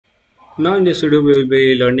Now in this video we will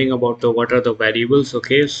be learning about what are the variables.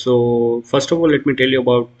 Okay, so first of all let me tell you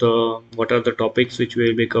about what are the topics which we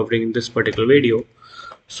will be covering in this particular video.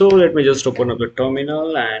 So let me just open up the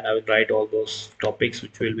terminal and I will write all those topics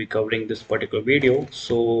which we will be covering this particular video.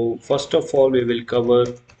 So first of all we will cover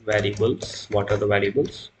variables. What are the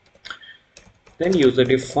variables? Then user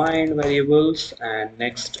defined variables, and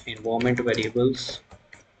next environment variables.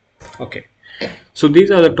 Okay, so these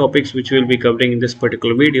are the topics which we'll be covering in this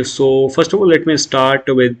particular video. So first of all let me start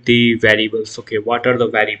with the variables. Okay, what are the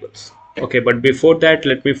variables? Okay, but before that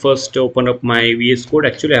let me first open up my VS code.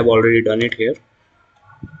 Actually I have already done it here.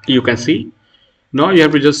 You can see now you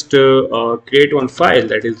have to just create one file,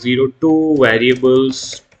 that is 02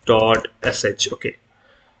 variables dot sh. Okay,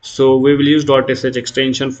 so we will use .sh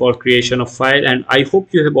extension for creation of file, and I hope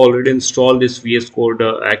you have already installed this VS code.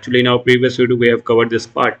 Actually in our previous video we have covered this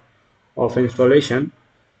part of installation.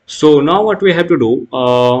 So now what we have to do,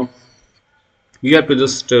 you have to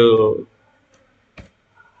just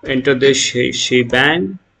enter this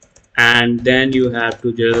shebang, and then you have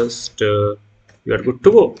to just you are good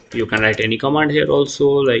to go. You can write any command here also,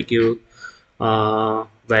 like you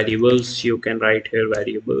variables, you can write here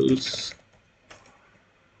variables.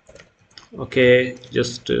 Okay,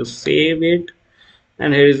 just save it,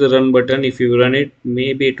 and here is the run button. If you run it,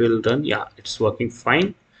 maybe it will run. Yeah, it's working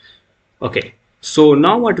fine. Okay, so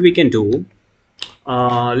now what we can do,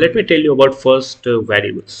 let me tell you about first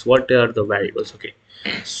variables. What are the variables? Okay,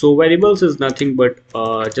 so variables is nothing but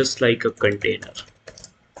just like a container.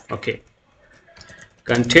 Okay,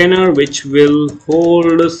 container which will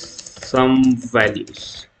hold some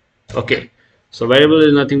values. Okay, so variable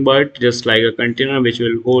is nothing but just like a container which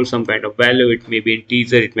will hold some kind of value. It may be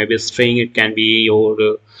integer, it may be a string, it can be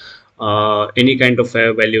your any kind of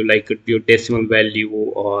a value, like your decimal value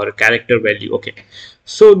or character value. Okay,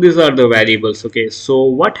 so these are the variables. Okay, so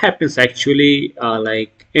what happens actually,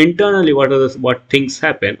 like internally, what things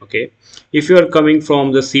happen? Okay, if you are coming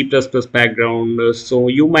from the C++ background, so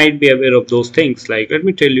you might be aware of those things. Like, let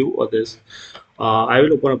me tell you what this. I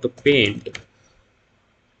will open up the paint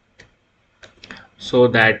so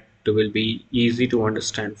that it will be easy to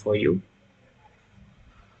understand for you.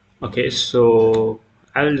 Okay, so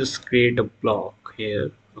I will just create a block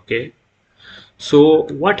here. Okay, so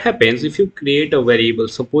what happens if you create a variable?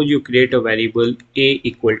 Suppose you create a variable a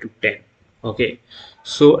equal to 10. Okay,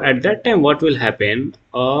 so at that time what will happen,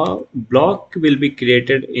 a block will be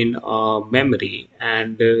created in memory,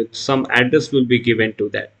 and some address will be given to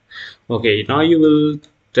that. Okay, now you will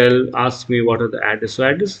ask me what are the address. So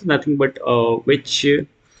address is nothing but which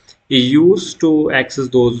used to access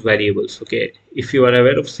those variables. Okay, if you are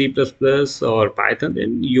aware of C++ or Python,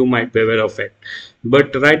 then you might be aware of it,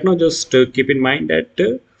 but right now just keep in mind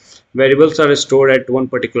that variables are stored at one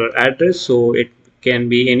particular address, so it can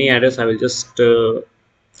be any address. I will just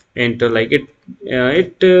enter like it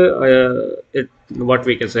what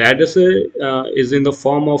we can say, address is in the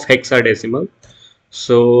form of hexadecimal.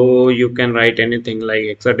 So you can write anything, like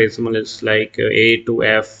hexadecimal is like A to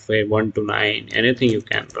F, 1 to 9, anything you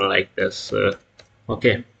can like this.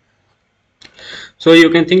 Okay, so you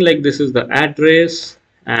can think like this is the address,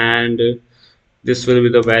 and this will be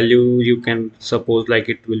the value. You can suppose like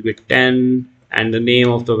it will be 10, and the name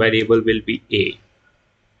of the variable will be A.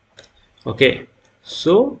 Okay,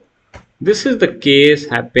 so this is the case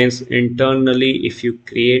happens internally if you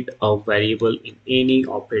create a variable in any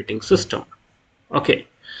operating system. Okay,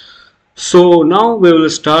 so now we will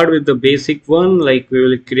start with the basic one, like we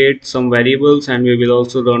will create some variables, and we will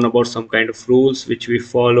also learn about some kind of rules which we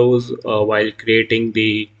follows while creating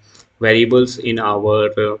the variables in our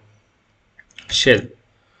shell.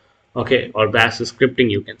 Okay, or bash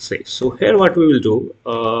scripting you can say. So here what we will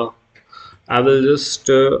do, I will just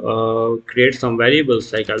create some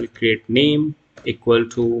variables, like I will create name equal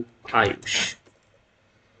to Ayush.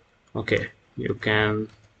 Okay, you can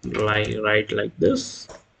write like this,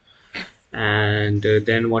 and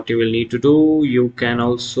then what you will need to do, you can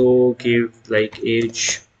also give like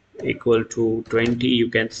age equal to 20, you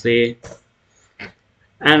can say.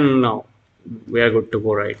 And now we are good to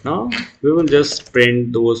go. Right now we will just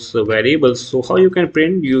print those variables. So how you can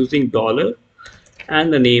print? Using dollar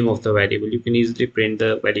and the name of the variable, you can easily print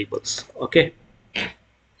the variables. Okay,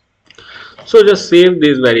 so just save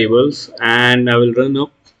these variables, and I will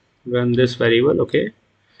run this variable. Okay,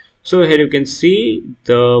 so here you can see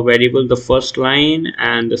the variable, the first line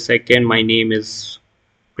and the second, my name is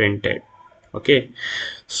printed. Okay,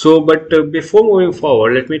 so but before moving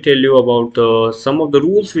forward, let me tell you about some of the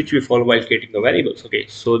rules which we follow while creating the variables. Okay,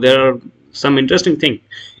 so there are some interesting thing.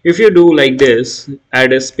 If you do like this,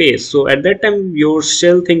 add a space, so at that time your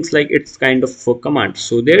shell thinks like it's kind of a command,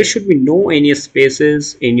 so there should be no any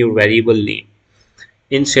spaces in your variable name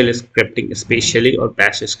in shell scripting, especially or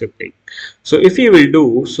bash scripting. So if you will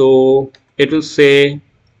do so, it will say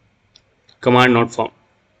command not found.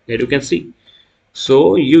 Here you can see,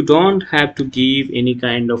 so you don't have to give any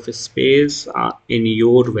kind of space in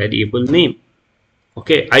your variable name.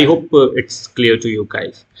 Okay, I hope it's clear to you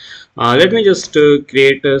guys. Let me just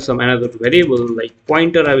create some another variable like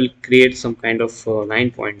pointer. I will create some kind of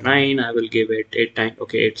 9.9. I will give it 8 times.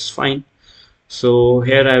 Okay, it's fine. So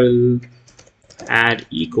here I will add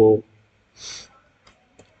echo.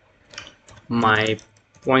 My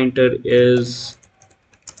pointer is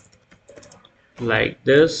like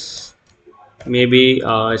this. Maybe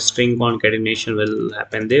string concatenation will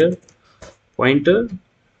happen there. Pointer,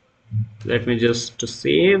 let me just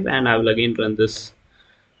save and I will again run this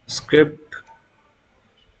script.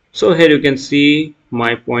 So here you can see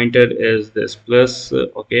my pointer is this plus.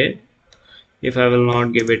 Okay, if I will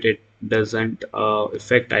not give it, it doesn't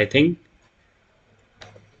affect, I think.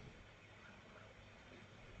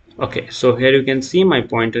 Okay, so here you can see my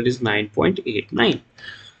pointer is 9.89.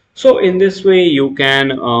 So in this way you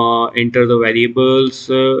can enter the variables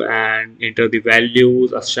and enter the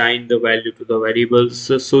values, assign the value to the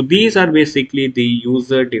variables. So these are basically the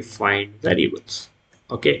user defined variables.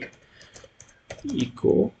 Okay,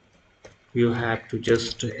 echo, you have to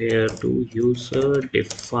just here to user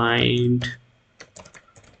defined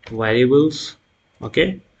variables.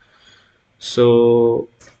 Okay, so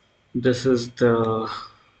this is the,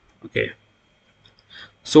 okay,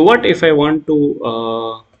 so what if I want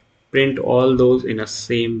to print all those in a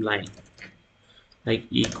same line, like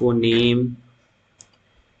echo name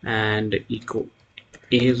and echo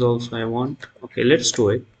age also I want. Okay, let's do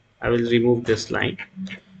it. I will remove this line,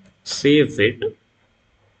 save it.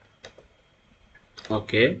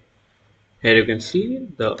 Okay, here you can see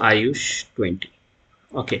the Ayush 20.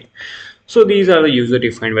 Okay, so these are the user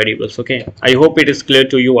defined variables. Okay, I hope it is clear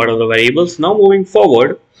to you what are the variables. Now moving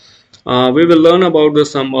forward, we will learn about the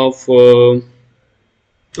sum of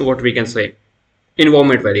what we can say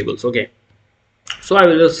environment variables. Okay, so I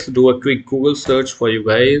will just do a quick Google search for you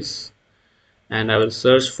guys, and I will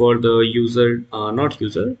search for the user not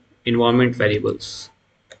user environment variables.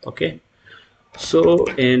 Okay, so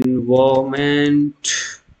environment,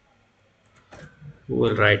 who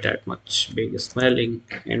will write that much big spelling,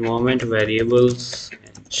 environment variables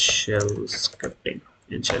and shell scripting,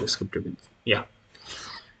 and shell scripting. Yeah,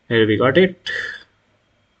 here we got it.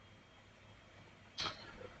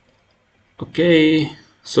 Okay,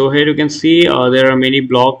 so here you can see there are many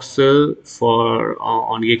blocks for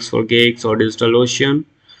on gigs for gigs or DigitalOcean.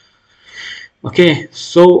 Okay,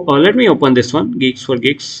 so let me open this one, gigs for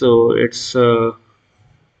gigs. So it's a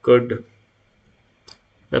good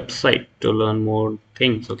website to learn more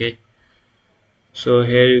things. Okay, so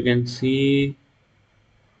here you can see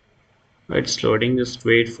it's loading, just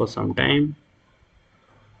wait for some time.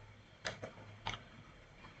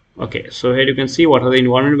 Okay, so here you can see what are the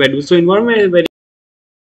environment variables. So environment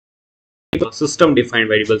variables, system defined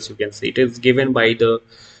variables, you can see it is given by the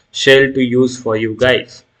shell to use for you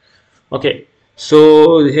guys. Okay,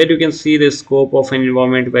 so here you can see the scope of an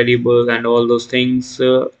environment variable and all those things.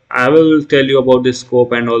 I will tell you about the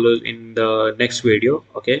scope and all those in the next video.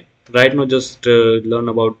 Okay, right now just learn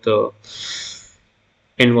about the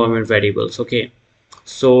environment variables. Okay,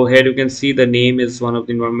 so here you can see the name is one of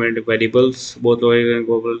the environment variables, both local and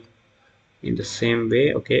global in the same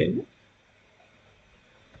way. Okay,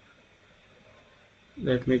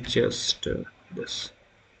 let me just this.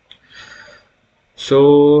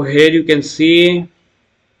 So here you can see,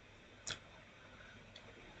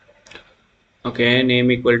 okay,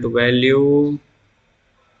 name equal to value.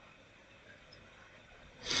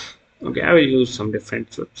 Okay, I will use some different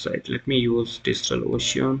website. Let me use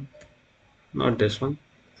DigitalOcean, not this one.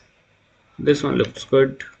 This one looks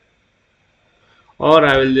good. Or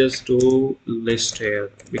I will just do list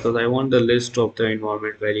here because I want the list of the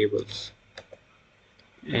environment variables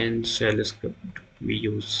and shell script we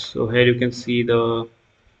use. So here you can see the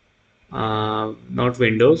not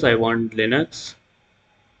Windows, I want Linux.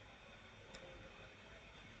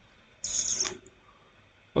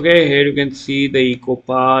 Okay, here you can see the echo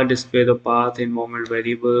path, display the path environment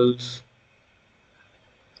variables.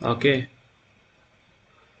 Okay,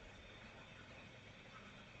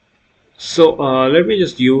 so let me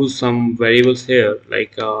just use some variables here,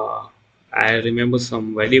 like I remember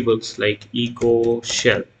some variables like echo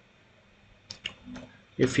shell.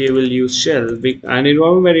 if you will use shell, and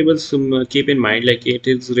environment variables, keep in mind like it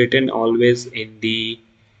is written always in the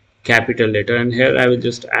capital letter, and here I will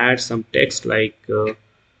just add some text like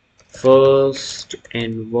first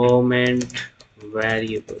environment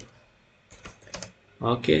variable.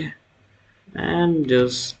 Okay, and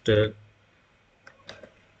just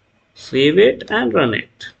save it and run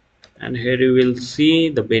it, and here you will see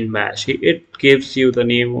the bin bash. It gives you the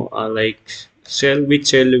name, like shell, which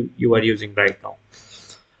shell you are using right now.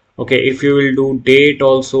 Okay, if you will do date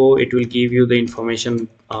also, it will give you the information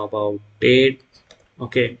about date.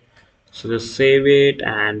 Okay, so just save it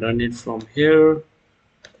and run it from here,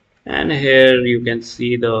 and here you can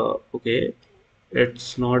see the, okay,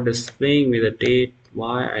 it's not displaying me the date,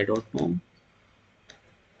 why I don't know.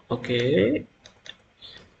 Okay,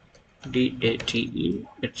 date,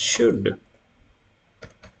 it should.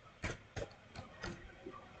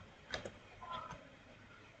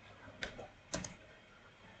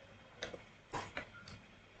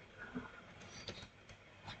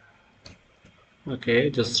 Okay,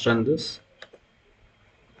 just run this.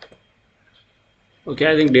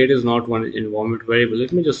 Okay, I think date is not one environment variable.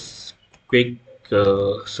 Let me just quick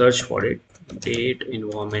search for it. Date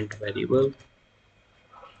environment variable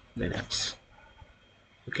Linux.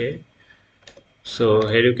 Okay, so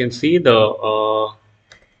here you can see the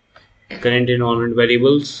current environment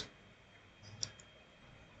variables.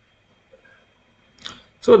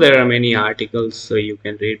 So there are many articles you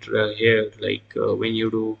can read here, like when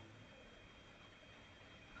you do,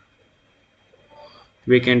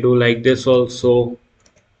 we can do like this also.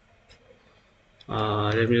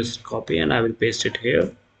 Let me just copy and I will paste it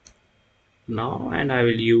here now, and I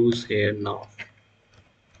will use here now.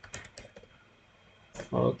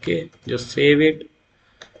 Okay, just save it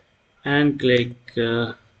and click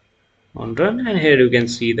on run, and here you can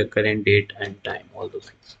see the current date and time, all those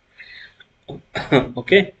things.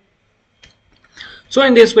 Okay, so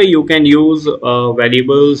in this way you can use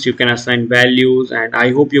variables, you can assign values, and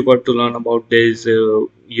I hope you got to learn about these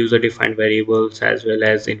user defined variables as well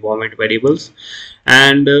as environment variables.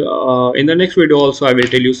 And in the next video also I will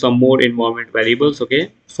tell you some more environment variables.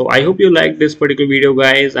 Okay, so I hope you like this particular video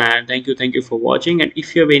guys, and thank you for watching. And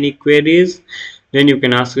if you have any queries, then you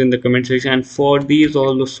can ask in the comment section, and for these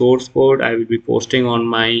all the source code I will be posting on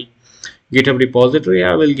my GitHub repository.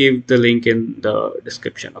 I will give the link in the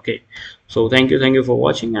description. Okay, so thank you for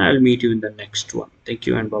watching. I'll meet you in the next one. Thank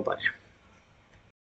you and bye bye.